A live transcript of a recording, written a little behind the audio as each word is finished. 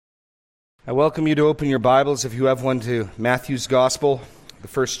I welcome you to open your Bibles, if you have one, to Matthew's Gospel, the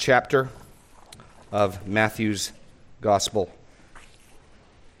first chapter of Matthew's Gospel.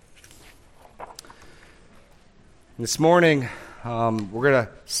 This morning, we're going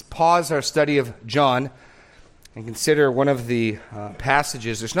to pause our study of John and consider one of the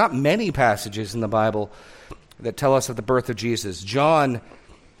passages. There's not many passages in the Bible that tell us of the birth of Jesus. John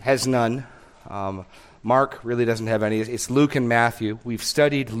has none. Mark really doesn't have any. It's Luke and Matthew. We've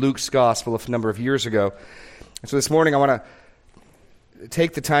studied Luke's gospel a number of years ago. And so this morning I want to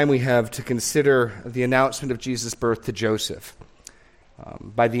take the time we have to consider the announcement of Jesus' birth to Joseph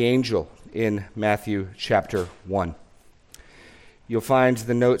by the angel in Matthew chapter 1. You'll find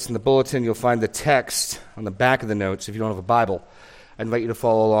the notes in the bulletin. You'll find the text on the back of the notes if you don't have a Bible. I invite you to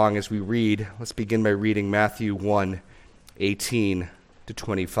follow along as we read. Let's begin by reading Matthew 1, 18 to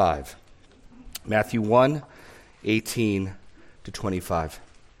 25. Matthew 1, 18 to 25.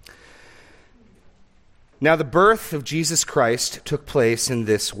 Now the birth of Jesus Christ took place in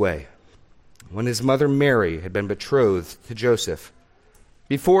this way. When his mother Mary had been betrothed to Joseph,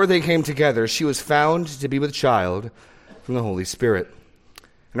 before they came together, she was found to be with child from the Holy Spirit.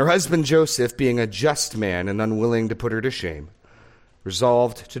 And her husband Joseph, being a just man and unwilling to put her to shame,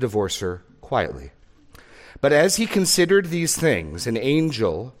 resolved to divorce her quietly. But as he considered these things, an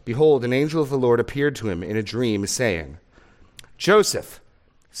angel of the Lord appeared to him in a dream, saying, Joseph,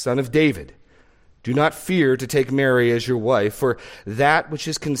 son of David, do not fear to take Mary as your wife, for that which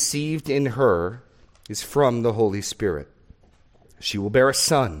is conceived in her is from the Holy Spirit. She will bear a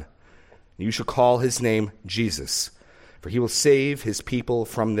son, and you shall call his name Jesus, for he will save his people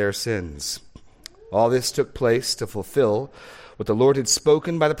from their sins. All this took place to fulfill what the Lord had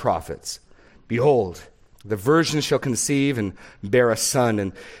spoken by the prophets. Behold, the virgin shall conceive and bear a son,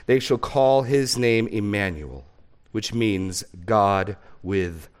 and they shall call his name Emmanuel, which means God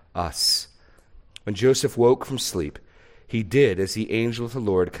with us. When Joseph woke from sleep, he did as the angel of the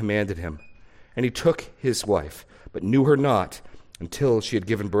Lord commanded him. And he took his wife, but knew her not until she had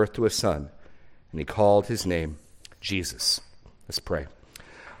given birth to a son. And he called his name Jesus. Let's pray.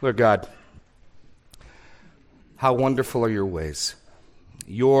 Lord God, how wonderful are your ways.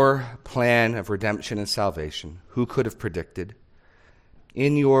 Your plan of redemption and salvation, who could have predicted?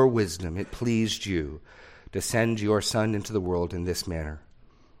 In your wisdom, it pleased you to send your Son into the world in this manner.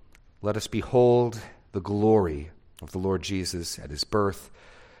 Let us behold the glory of the Lord Jesus at his birth,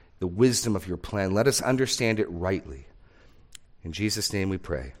 the wisdom of your plan. Let us understand it rightly. In Jesus' name we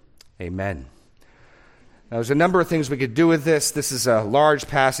pray. Amen. Now, there's a number of things we could do with this. This is a large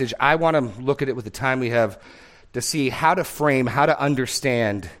passage. I want to look at it with the time we have to see how to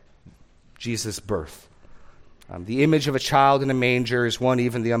understand Jesus' birth. The image of a child in a manger is one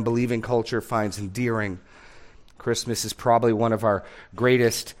even the unbelieving culture finds endearing. Christmas is probably one of our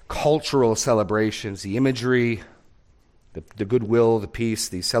greatest cultural celebrations. The imagery, the goodwill, the peace,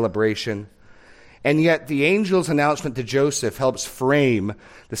 the celebration. And yet the angel's announcement to Joseph helps frame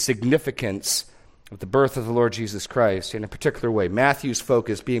the significance of the birth of the Lord Jesus Christ in a particular way. Matthew's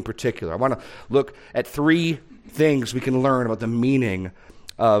focus being particular. I want to look at three things we can learn about the meaning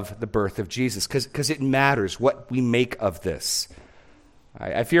of the birth of Jesus, because it matters what we make of this.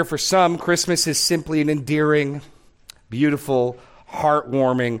 I fear for some, Christmas is simply an endearing, beautiful,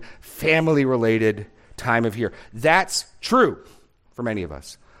 heartwarming, family-related time of year. That's true for many of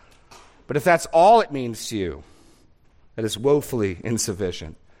us. But if that's all it means to you, that is woefully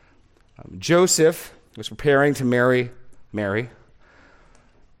insufficient. Joseph was preparing to marry Mary,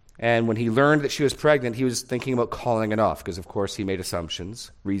 and when he learned that she was pregnant, he was thinking about calling it off, because of course he made assumptions,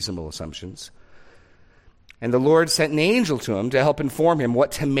 reasonable assumptions. And the Lord sent an angel to him to help inform him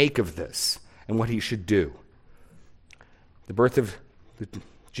what to make of this and what he should do. The birth of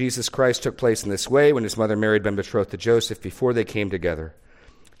Jesus Christ took place in this way. When his mother Mary had been betrothed to Joseph, before they came together,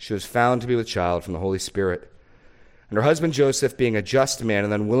 she was found to be with child from the Holy Spirit. And her husband Joseph, being a just man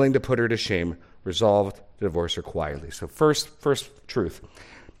and unwilling to put her to shame, resolved to divorce her quietly. So first truth.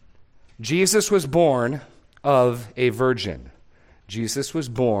 Jesus was born of a virgin. Jesus was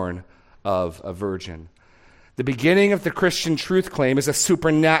born of a virgin. The beginning of the Christian truth claim is a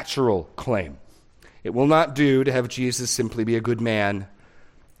supernatural claim. It will not do to have Jesus simply be a good man,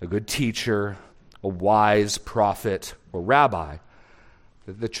 a good teacher, a wise prophet, or rabbi.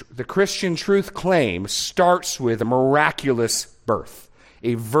 The Christian truth claim starts with a miraculous birth,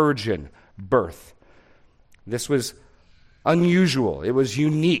 a virgin birth. This was unusual. It was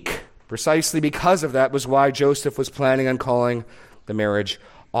unique. Precisely because of that was why Joseph was planning on calling the marriage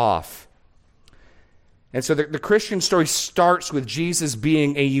off. And so the Christian story starts with Jesus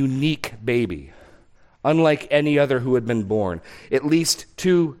being a unique baby, unlike any other who had been born. At least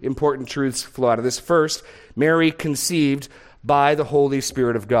two important truths flow out of this. First, Mary conceived by the Holy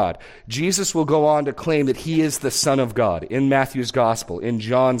Spirit of God. Jesus will go on to claim that he is the Son of God in Matthew's Gospel, in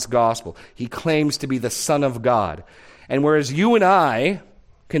John's Gospel. He claims to be the Son of God. And whereas you and I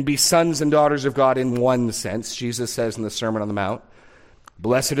can be sons and daughters of God in one sense, Jesus says in the Sermon on the Mount,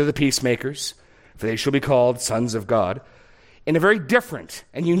 "Blessed are the peacemakers, for they shall be called sons of God." In a very different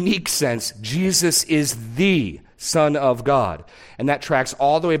and unique sense, Jesus is the Son of God. And that tracks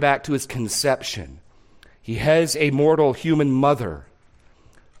all the way back to his conception. He has a mortal human mother,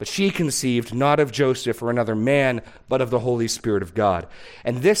 but she conceived not of Joseph or another man, but of the Holy Spirit of God.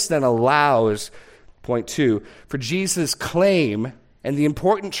 And this then allows, point two, for Jesus' claim and the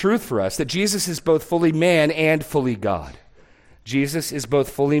important truth for us that Jesus is both fully man and fully God. Jesus is both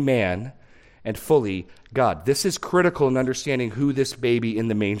fully man and fully God. This is critical in understanding who this baby in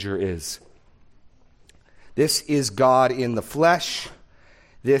the manger is. This is God in the flesh.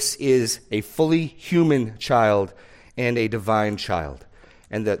 This is a fully human child and a divine child.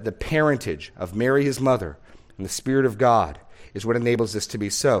 And the parentage of Mary, his mother, and the Spirit of God is what enables this to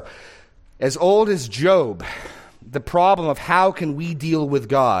be so. As old as Job, the problem of how can we deal with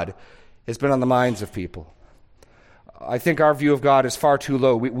God has been on the minds of people. I think our view of God is far too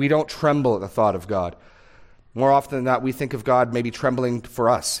low. We don't tremble at the thought of God. More often than not, we think of God maybe trembling for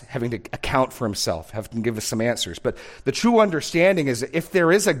us, having to account for himself, having to give us some answers. But the true understanding is that if there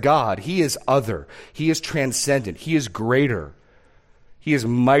is a God, he is other. He is transcendent. He is greater. He is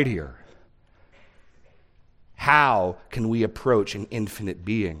mightier. How can we approach an infinite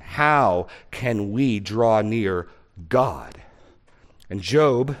being? How can we draw near God? And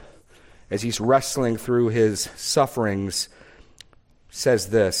Job, as he's wrestling through his sufferings, says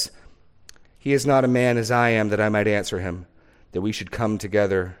this: "He is not a man as I am, that I might answer him, that we should come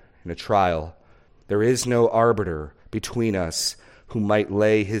together in a trial. There is no arbiter between us who might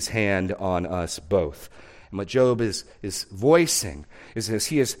lay his hand on us both." And what Job is voicing is as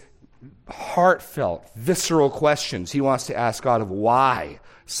he has heartfelt, visceral questions he wants to ask God of why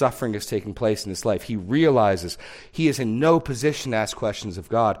suffering is taking place in his life. He realizes he is in no position to ask questions of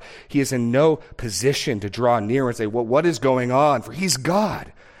God. He is in no position to draw near and say, well, what is going on? For he's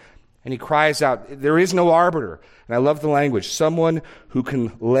God. And he cries out, there is no arbiter. And I love the language, someone who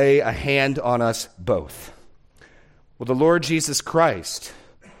can lay a hand on us both. Well, the Lord Jesus Christ,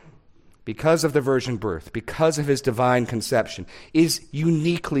 because of the virgin birth, because of his divine conception, is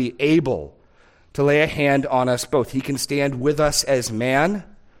uniquely able to lay a hand on us both. He can stand with us as man.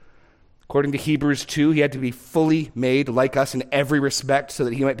 According to Hebrews 2, he had to be fully made like us in every respect so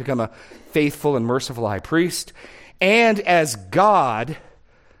that he might become a faithful and merciful high priest. And as God,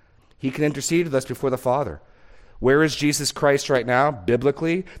 he can intercede with us before the Father. Where is Jesus Christ right now?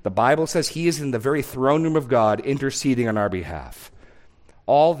 Biblically, the Bible says he is in the very throne room of God interceding on our behalf.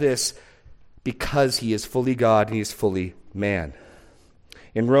 All this because he is fully God and he is fully man.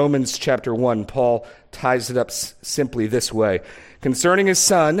 In Romans chapter 1, Paul ties it up simply this way: concerning his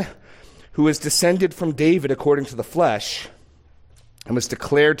son, who is descended from David according to the flesh, and was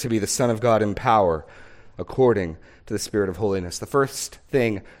declared to be the Son of God in power, according to the Spirit of holiness. The first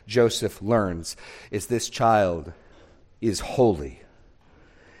thing Joseph learns is this child is holy.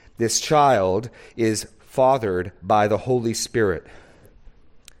 This child is fathered by the Holy Spirit.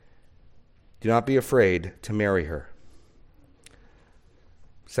 Do not be afraid to marry her,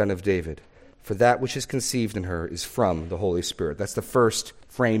 son of David, for that which is conceived in her is from the Holy Spirit. That's the first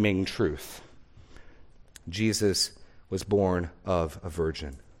framing truth. Jesus was born of a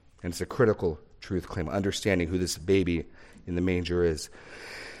virgin. And it's a critical truth claim, understanding who this baby in the manger is.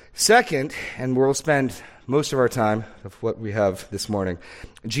 Second, and we'll spend most of our time of what we have this morning,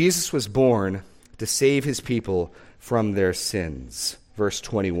 Jesus was born to save his people from their sins. Verse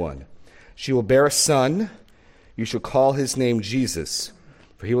 21. She will bear a son. You shall call his name Jesus,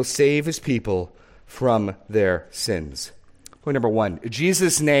 for he will save his people from their sins. Point number one,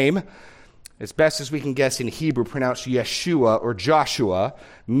 Jesus' name, as best as we can guess in Hebrew, pronounced Yeshua or Joshua,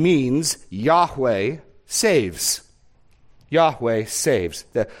 means Yahweh saves. Yahweh saves.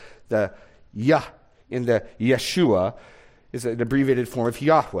 The Yah in the Yeshua is an abbreviated form of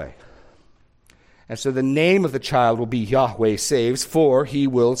Yahweh. And so the name of the child will be Yahweh saves, for he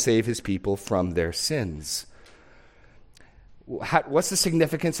will save his people from their sins. What's the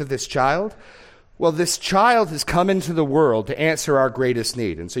significance of this child? Well, this child has come into the world to answer our greatest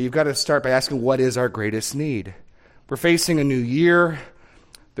need. And so you've got to start by asking, what is our greatest need? We're facing a new year.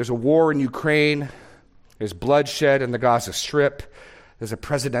 There's a war in Ukraine. There's bloodshed in the Gaza Strip. There's a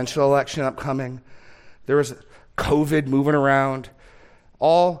presidential election upcoming. There is COVID moving around.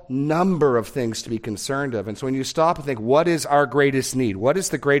 all number of things to be concerned of. And so when you stop and think, what is our greatest need? What is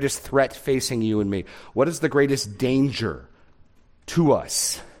the greatest threat facing you and me? What is the greatest danger to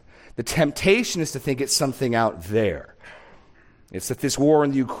us? The temptation is to think it's something out there. It's that this war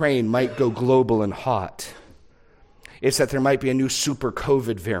in the Ukraine might go global and hot. It's that there might be a new super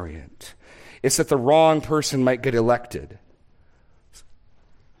COVID variant. It's that the wrong person might get elected.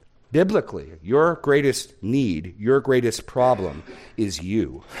 Biblically, your greatest need, your greatest problem is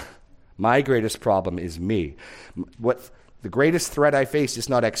you. My greatest problem is me. What the greatest threat I face is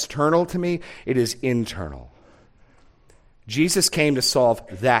not external to me, it is internal. Jesus came to solve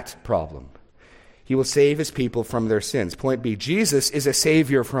that problem. He will save his people from their sins. Point B, Jesus is a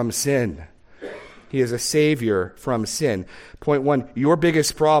savior from sin. He is a savior from sin. Point 1, your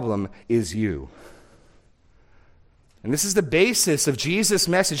biggest problem is you. And this is the basis of Jesus'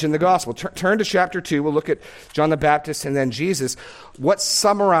 message in the gospel. Turn to chapter 2. We'll look at John the Baptist and then Jesus. What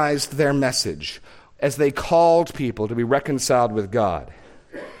summarized their message as they called people to be reconciled with God?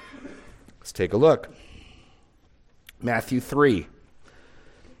 Let's take a look. Matthew 3.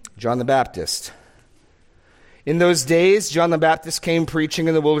 John the Baptist. In those days, John the Baptist came preaching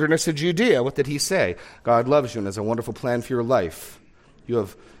in the wilderness of Judea. What did he say? God loves you and has a wonderful plan for your life. You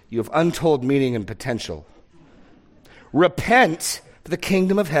have untold meaning and potential. Repent, for the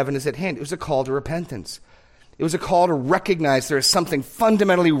kingdom of heaven is at hand. It was a call to repentance. It was a call to recognize there is something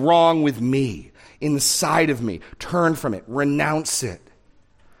fundamentally wrong with me, inside of me. Turn from it. Renounce it.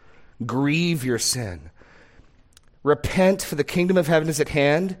 Grieve your sin. Repent, for the kingdom of heaven is at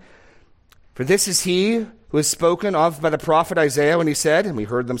hand. For this is he who is spoken of by the prophet Isaiah when he said, and we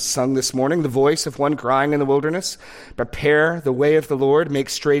heard them sung this morning, the voice of one crying in the wilderness, prepare the way of the Lord, make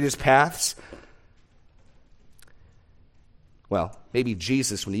straight his paths. Well, maybe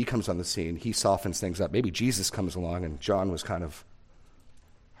Jesus, when he comes on the scene, he softens things up. Maybe Jesus comes along, and John was kind of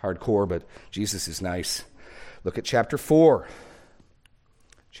hardcore, but Jesus is nice. Look at chapter 4.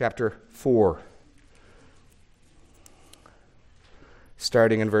 Chapter 4.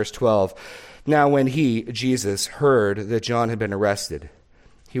 Starting in verse 12. Now when he, Jesus, heard that John had been arrested,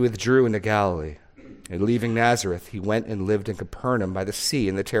 he withdrew into Galilee. And leaving Nazareth, he went and lived in Capernaum by the sea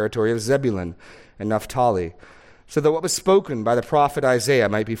in the territory of Zebulun and Naphtali, so that what was spoken by the prophet Isaiah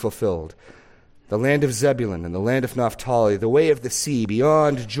might be fulfilled. The land of Zebulun and the land of Naphtali, the way of the sea,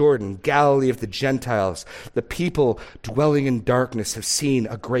 beyond Jordan, Galilee of the Gentiles. The people dwelling in darkness have seen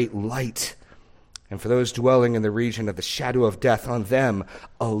a great light. And for those dwelling in the region of the shadow of death, on them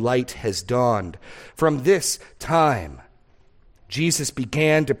a light has dawned. From this time, Jesus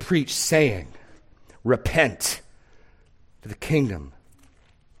began to preach, saying, repent, for the kingdom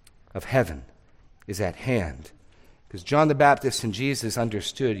of heaven is at hand. Because John the Baptist and Jesus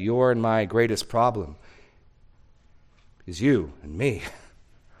understood your and my greatest problem is you and me.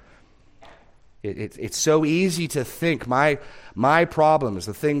 It's so easy to think my problems,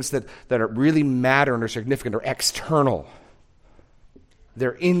 the things that really matter and are significant, are external.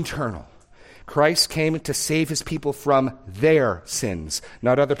 They're internal. Christ came to save his people from their sins,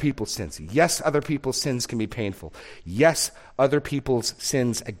 not other people's sins. Yes, other people's sins can be painful. Yes, other people's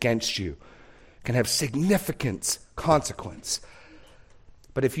sins against you can have significant consequence.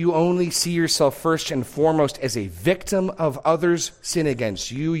 But if you only see yourself first and foremost as a victim of others' sin against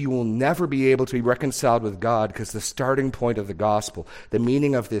you, you will never be able to be reconciled with God, because the starting point of the gospel, the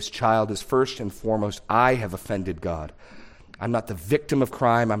meaning of this child, is first and foremost, I have offended God. I'm not the victim of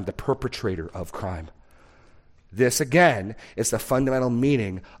crime, I'm the perpetrator of crime. This, again, is the fundamental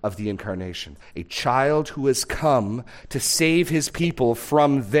meaning of the incarnation. A child who has come to save his people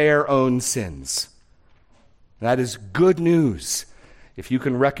from their own sins. That is good news if you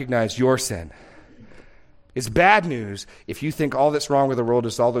can recognize your sin. It's bad news if you think all that's wrong with the world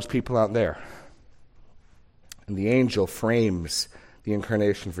is all those people out there. And the angel frames the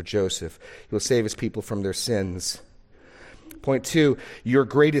incarnation for Joseph. He will save his people from their sins. Point 2, your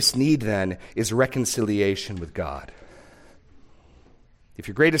greatest need then is reconciliation with God. If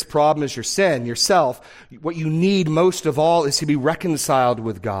your greatest problem is your sin, yourself, what you need most of all is to be reconciled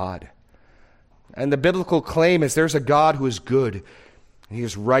with God. And the biblical claim is there's a God who is good, and he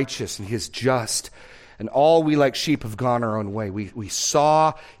is righteous, and he is just. And all we like sheep have gone our own way. We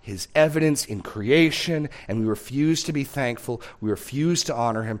saw his evidence in creation, and we refused to be thankful. We refused to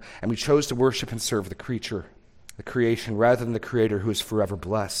honor him, and we chose to worship and serve the creature, the creation, rather than the Creator who is forever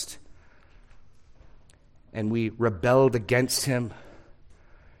blessed. And we rebelled against him,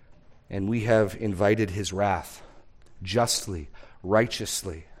 and we have invited his wrath justly,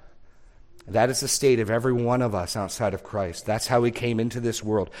 righteously. That is the state of every one of us outside of Christ. That's how we came into this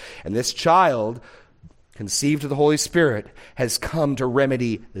world. And this child conceived of the Holy Spirit, has come to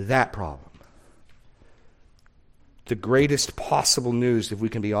remedy that problem. The greatest possible news, if we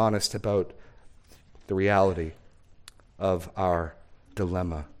can be honest about the reality of our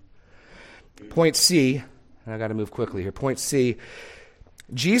dilemma. Point C, and I got to move quickly here. Point C,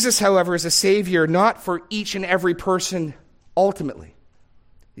 Jesus, however, is a Savior not for each and every person ultimately.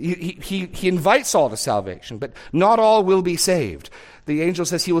 He invites all to salvation, but not all will be saved. The angel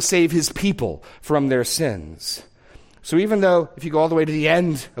says he will save his people from their sins. So even though, if you go all the way to the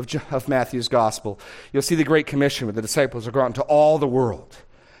end of Matthew's gospel, you'll see the Great Commission where the disciples are gone to all the world,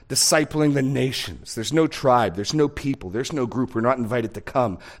 discipling the nations. There's no tribe, there's no people, there's no group. We're not invited to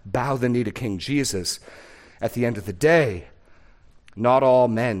come, bow the knee to King Jesus. At the end of the day, not all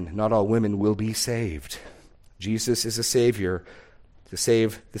men, not all women will be saved. Jesus is a Savior to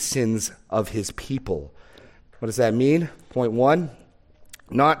save the sins of his people. What does that mean? Point 1,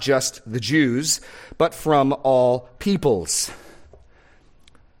 not just the Jews, but from all peoples.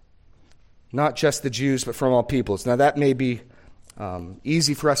 Not just the Jews, but from all peoples. Now that may be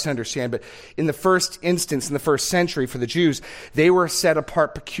easy for us to understand, but in the first instance, in the first century for the Jews, they were a set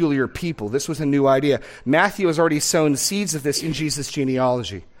apart, peculiar people. This was a new idea. Matthew has already sown seeds of this in Jesus'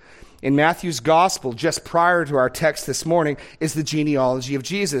 genealogy. In Matthew's gospel, just prior to our text this morning, is the genealogy of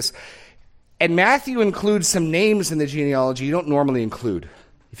Jesus. And Matthew includes some names in the genealogy you don't normally include.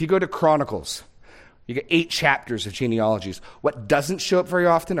 If you go to Chronicles, you get 8 chapters of genealogies. What doesn't show up very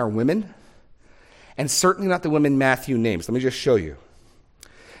often are women, and certainly not the women Matthew names. Let me just show you.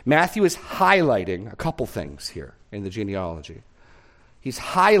 Matthew is highlighting a couple things here in the genealogy. He's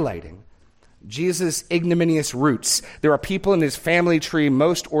highlighting Jesus' ignominious roots. There are people in his family tree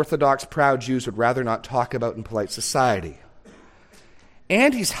most Orthodox, proud Jews would rather not talk about in polite society.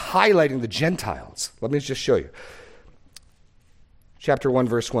 And he's highlighting the Gentiles. Let me just show you. Chapter 1,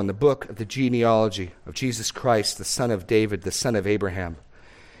 verse 1, the book of the genealogy of Jesus Christ, the son of David, the son of Abraham.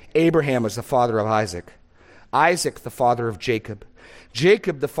 Abraham was the father of Isaac. Isaac, the father of Jacob.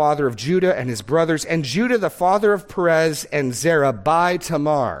 Jacob, the father of Judah and his brothers. And Judah, the father of Perez and Zerah by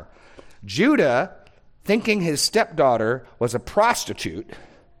Tamar. Judah, thinking his stepdaughter was a prostitute,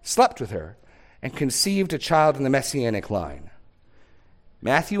 slept with her and conceived a child in the Messianic line.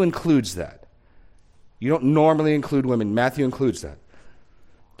 Matthew includes that. You don't normally include women. Matthew includes that.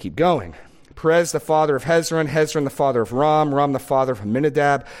 Keep going. Perez, the father of Hezron. Hezron, the father of Ram. Ram, the father of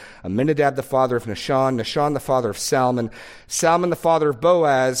Amminadab. Amminadab, the father of Nahshon. Nahshon, the father of Salmon. Salmon, the father of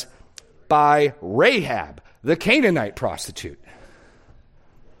Boaz by Rahab, the Canaanite prostitute.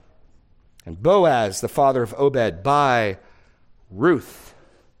 And Boaz, the father of Obed, by Ruth,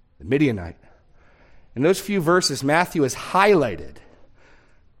 the Midianite. In those few verses, Matthew has highlighted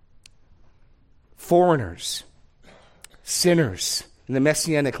foreigners, sinners in the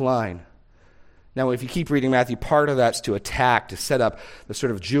Messianic line. Now, if you keep reading Matthew, part of that's to attack, to set up the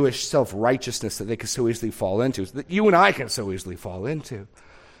sort of Jewish self-righteousness that they could so easily fall into, that you and I can so easily fall into.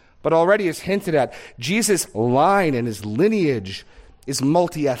 But already as hinted at, Jesus' line and his lineage is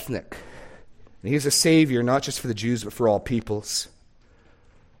multi-ethnic. And he's a Savior, not just for the Jews, but for all peoples.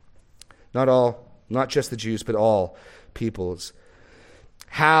 Not just the Jews, but all peoples.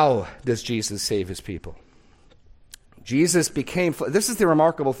 How does Jesus save his people? Jesus became, this is the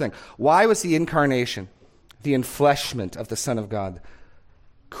remarkable thing. Why was the incarnation, the enfleshment of the Son of God,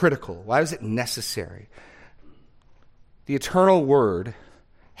 critical? Why was it necessary? The eternal Word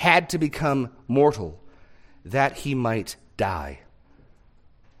had to become mortal that he might die.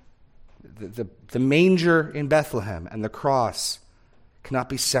 The manger in Bethlehem and the cross cannot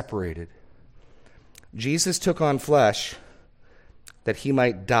be separated. Jesus took on flesh that he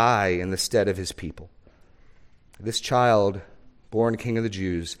might die in the stead of his people. This child, born King of the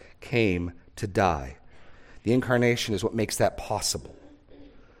Jews, came to die. The incarnation is what makes that possible.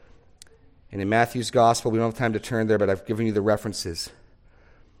 And in Matthew's gospel, we don't have time to turn there, but I've given you the references.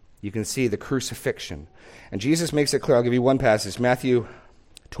 You can see the crucifixion. And Jesus makes it clear. I'll give you one passage, Matthew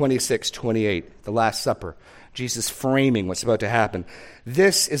 26:28, the Last Supper. Jesus framing what's about to happen.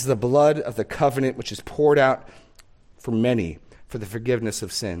 This is the blood of the covenant which is poured out for many for the forgiveness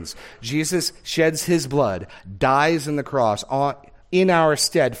of sins. Jesus sheds his blood, dies on the cross in our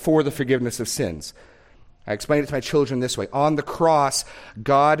stead for the forgiveness of sins. I explain it to my children this way. On the cross,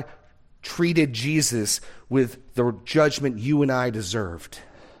 God treated Jesus with the judgment you and I deserved,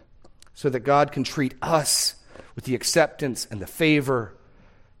 so that God can treat us with the acceptance and the favor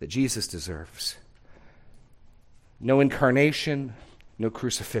that Jesus deserves. No incarnation, no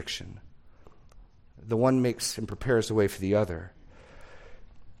crucifixion. The one makes and prepares the way for the other.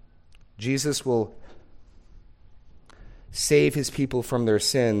 Jesus will save his people from their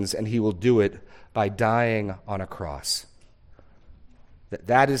sins, and he will do it by dying on a cross.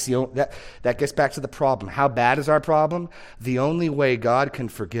 That gets back to the problem. How bad is our problem? The only way God can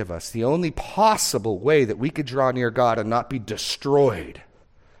forgive us, the only possible way that we could draw near God and not be destroyed,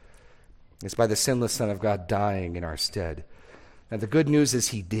 is by the sinless Son of God dying in our stead. And the good news is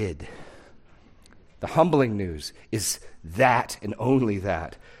he did. The humbling news is that, and only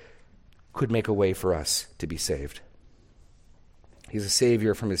that, could make a way for us to be saved. He's a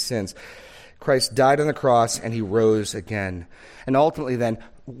savior from his sins. Christ died on the cross and he rose again. And ultimately then,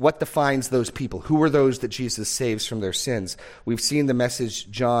 what defines those people? Who are those that Jesus saves from their sins? We've seen the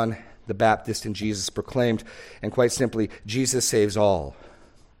message John the Baptist and Jesus proclaimed, and quite simply, Jesus saves all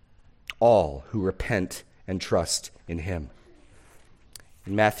who repent and trust in him.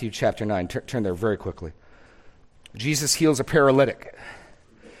 In Matthew chapter 9, turn there very quickly. Jesus heals a paralytic.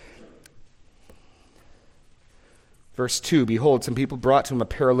 Verse 2, behold, some people brought to him a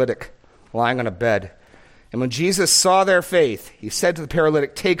paralytic lying on a bed. And when Jesus saw their faith, he said to the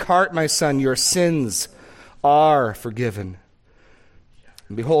paralytic, take heart, my son, your sins are forgiven.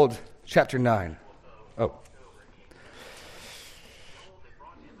 And behold, chapter 9. Oh.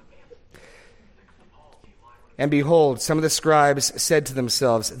 And behold, some of the scribes said to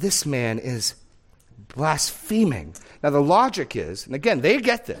themselves, this man is blaspheming. Now the logic is, and again, they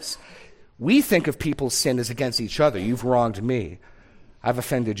get this. We think of people's sin as against each other. You've wronged me. I've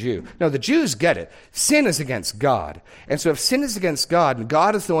offended you. No, the Jews get it. Sin is against God. And so if sin is against God, and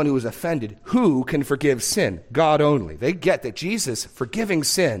God is the one who is offended, who can forgive sin? God only. They get that Jesus, forgiving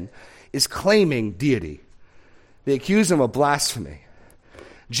sin, is claiming deity. They accuse him of blasphemy.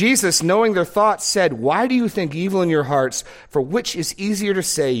 Jesus, knowing their thoughts, said, why do you think evil in your hearts? For which is easier to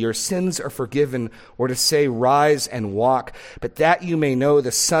say, your sins are forgiven, or to say, rise and walk? But that you may know the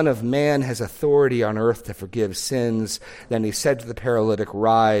Son of Man has authority on earth to forgive sins. Then he said to the paralytic,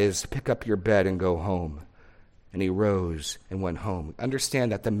 rise, pick up your bed and go home. And he rose and went home.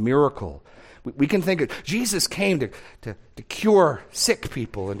 Understand that the miracle, we can think of, Jesus came to cure sick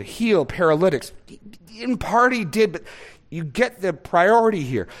people and to heal paralytics. In part he did, but you get the priority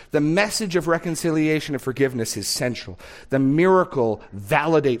here. The message of reconciliation and forgiveness is central. The miracle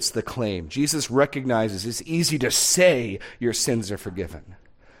validates the claim. Jesus recognizes it's easy to say your sins are forgiven.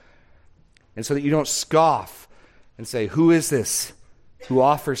 And so that you don't scoff and say, who is this who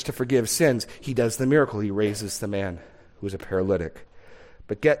offers to forgive sins? He does the miracle. He raises the man who is a paralytic.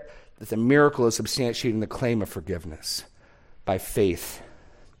 But get that the miracle is substantiating the claim of forgiveness by faith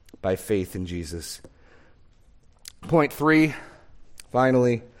in Jesus. Point 3,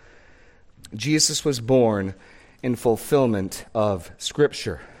 finally, Jesus was born in fulfillment of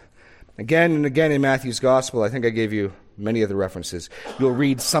Scripture. Again and again in Matthew's Gospel, I think I gave you many of the references. You'll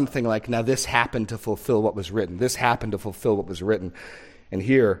read something like, now this happened to fulfill what was written. This happened to fulfill what was written. And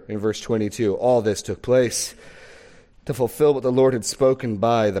here in verse 22, all this took place to fulfill what the Lord had spoken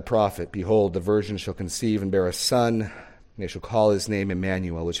by the prophet. Behold, the virgin shall conceive and bear a son, and they shall call his name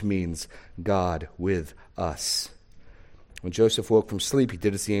Emmanuel, which means God with us. When Joseph woke from sleep, he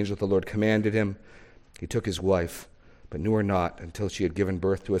did as the angel of the Lord commanded him. He took his wife, but knew her not until she had given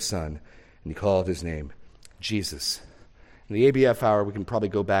birth to a son, and he called his name Jesus. In the ABF hour, we can probably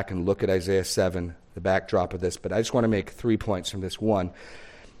go back and look at Isaiah 7, the backdrop of this, but I just want to make 3 points from this. One,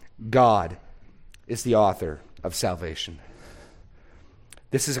 God is the author of salvation.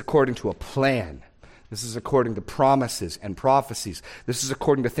 This is according to a plan. This is according to promises and prophecies. This is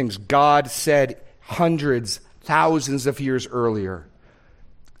according to things God said hundreds, thousands of years earlier.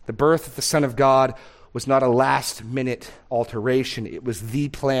 The birth of the Son of God was not a last-minute alteration. It was the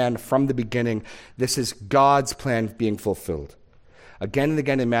plan from the beginning. This is God's plan being fulfilled. Again and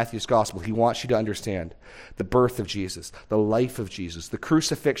again in Matthew's Gospel, he wants you to understand the birth of Jesus, the life of Jesus, the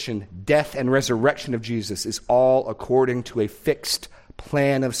crucifixion, death, and resurrection of Jesus is all according to a fixed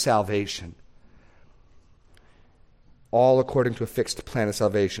plan of salvation. All according to a fixed plan of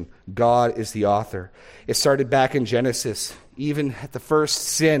salvation. God is the author. It started back in Genesis, even at the first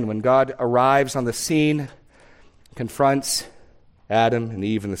sin, when God arrives on the scene, confronts Adam and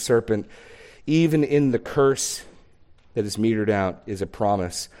Eve and the serpent. Even in the curse that is metered out is a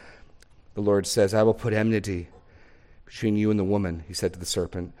promise. The Lord says, I will put enmity between you and the woman, he said to the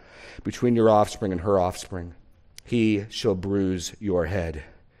serpent, between your offspring and her offspring. He shall bruise your head,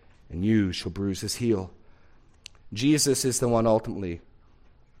 and you shall bruise his heel. Jesus is the one ultimately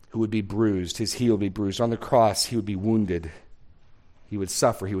who would be bruised. His heel would be bruised. On the cross, he would be wounded. He would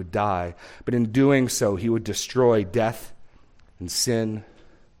suffer. He would die. But in doing so, he would destroy death and sin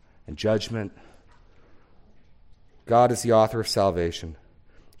and judgment. God is the author of salvation.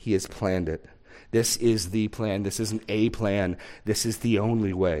 He has planned it. This is the plan. This isn't a plan. This is the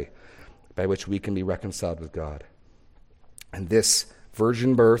only way by which we can be reconciled with God. And this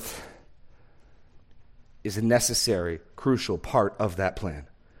virgin birth is a necessary, crucial part of that plan.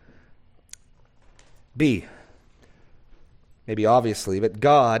 B, maybe obviously, but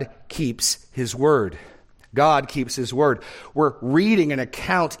God keeps his word. God keeps his word. We're reading an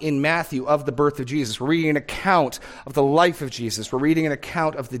account in Matthew of the birth of Jesus. We're reading an account of the life of Jesus. We're reading an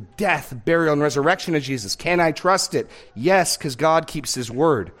account of the death, burial, and resurrection of Jesus. Can I trust it? Yes, because God keeps his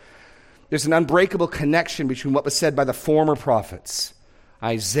word. There's an unbreakable connection between what was said by the former prophets,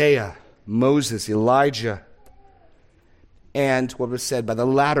 Isaiah, Moses, Elijah, and what was said by the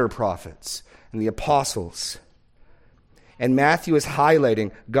latter prophets and the apostles. And Matthew is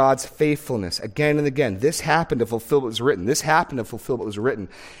highlighting God's faithfulness again and again. This happened to fulfill what was written. This happened to fulfill what was written.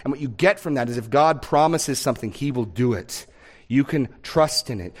 And what you get from that is if God promises something, he will do it. You can trust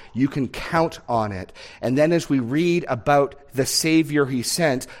in it. You can count on it. And then as we read about the Savior he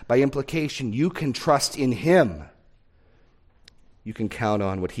sent, by implication, you can trust in him. You can count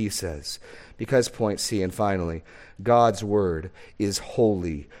on what he says. Because, point C, and finally, God's word is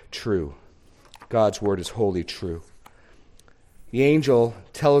wholly true. God's word is wholly true. The angel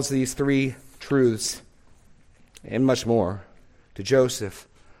tells these three truths, and much more, to Joseph.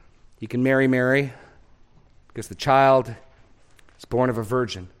 He can marry Mary because the child is born of a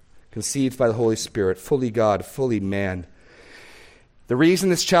virgin, conceived by the Holy Spirit, fully God, fully man. The reason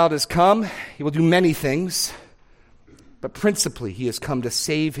this child has come, he will do many things, but principally he has come to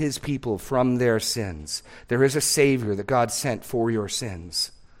save his people from their sins. There is a Savior that God sent for your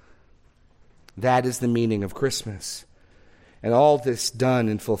sins. That is the meaning of Christmas. And all this done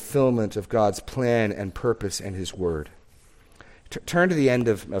in fulfillment of God's plan and purpose and his word. Turn to the end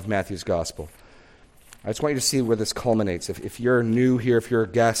of Matthew's gospel. I just want you to see where this culminates. If you're new here, if you're a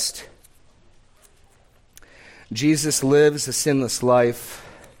guest, Jesus lives a sinless life.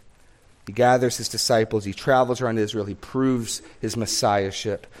 He gathers his disciples. He travels around Israel. He proves his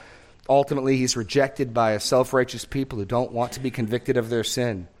messiahship. Ultimately, he's rejected by a self-righteous people who don't want to be convicted of their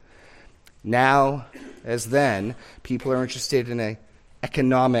sin. Now, as then, people are interested in an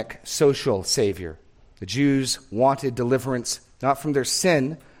economic, social Savior. The Jews wanted deliverance not from their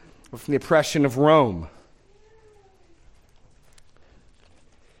sin, but from the oppression of Rome.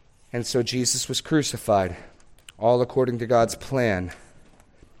 And so Jesus was crucified, all according to God's plan.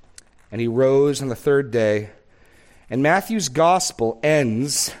 And he rose on the third day. And Matthew's gospel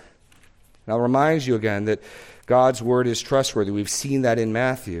ends, and I'll remind you again that God's word is trustworthy. We've seen that in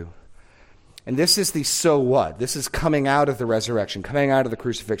Matthew. And this is the so what. This is coming out of the resurrection, coming out of the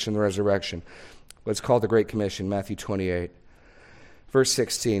crucifixion and the resurrection. What's called the Great Commission, Matthew 28. Verse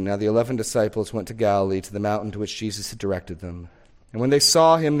 16, now the 11 disciples went to Galilee, to the mountain to which Jesus had directed them. And when they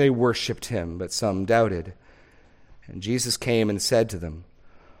saw him, they worshipped him, but some doubted. And Jesus came and said to them,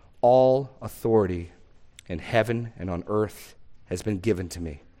 all authority in heaven and on earth has been given to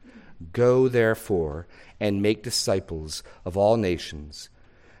me. Go, therefore, and make disciples of all nations,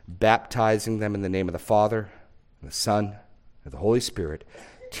 baptizing them in the name of the Father, and the Son, and the Holy Spirit,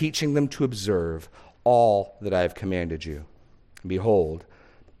 teaching them to observe all that I have commanded you. And behold,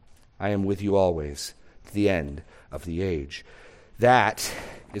 I am with you always to the end of the age. That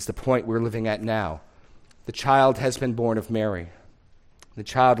is the point we're living at now. The child has been born of Mary. The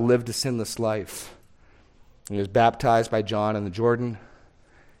child lived a sinless life. He was baptized by John in the Jordan,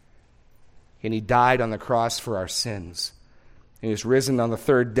 and he died on the cross for our sins. He was risen on the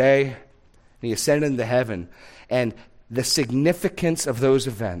third day, and he ascended into heaven. And the significance of those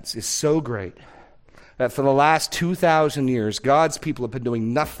events is so great that for the last 2,000 years, God's people have been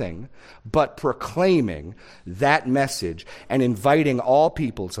doing nothing but proclaiming that message and inviting all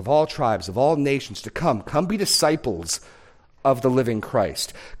peoples of all tribes, of all nations to come be disciples of the living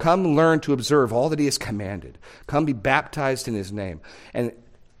Christ. Come learn to observe all that he has commanded. Come be baptized in his name. And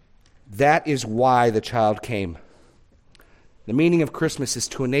that is why the child came. The meaning of Christmas is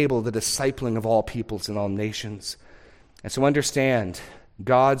to enable the discipling of all peoples and all nations. And so understand,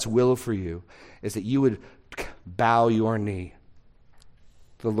 God's will for you is that you would bow your knee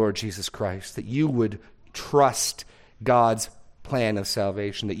to the Lord Jesus Christ, that you would trust God's plan of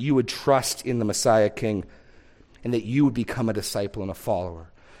salvation, that you would trust in the Messiah King, and that you would become a disciple and a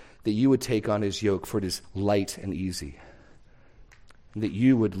follower, that you would take on his yoke, for it is light and easy, and that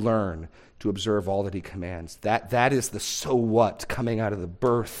you would learn to observe all that he commands. That is the so what coming out of the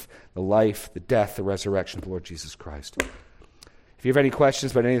birth, the life, the death, the resurrection of the Lord Jesus Christ. If you have any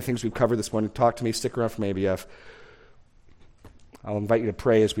questions about any of the things we've covered this morning, talk to me. Stick around from ABF. I'll invite you to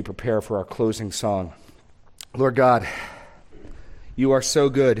pray as we prepare for our closing song. Lord God, you are so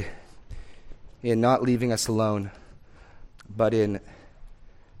good. in not leaving us alone, but in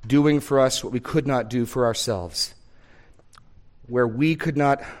doing for us what we could not do for ourselves. Where we could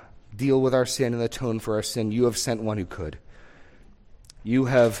not deal with our sin and atone for our sin, you have sent one who could. You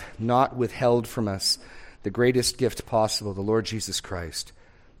have not withheld from us the greatest gift possible, the Lord Jesus Christ.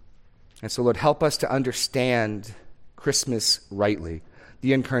 And so, Lord, help us to understand Christmas rightly,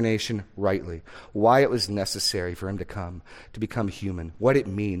 the incarnation rightly, why it was necessary for him to come, to become human, what it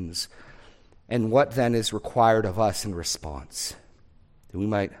means, and what then is required of us in response, that we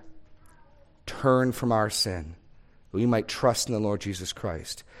might turn from our sin, that we might trust in the Lord Jesus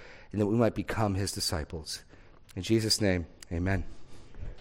Christ, and that we might become his disciples. In Jesus' name, amen.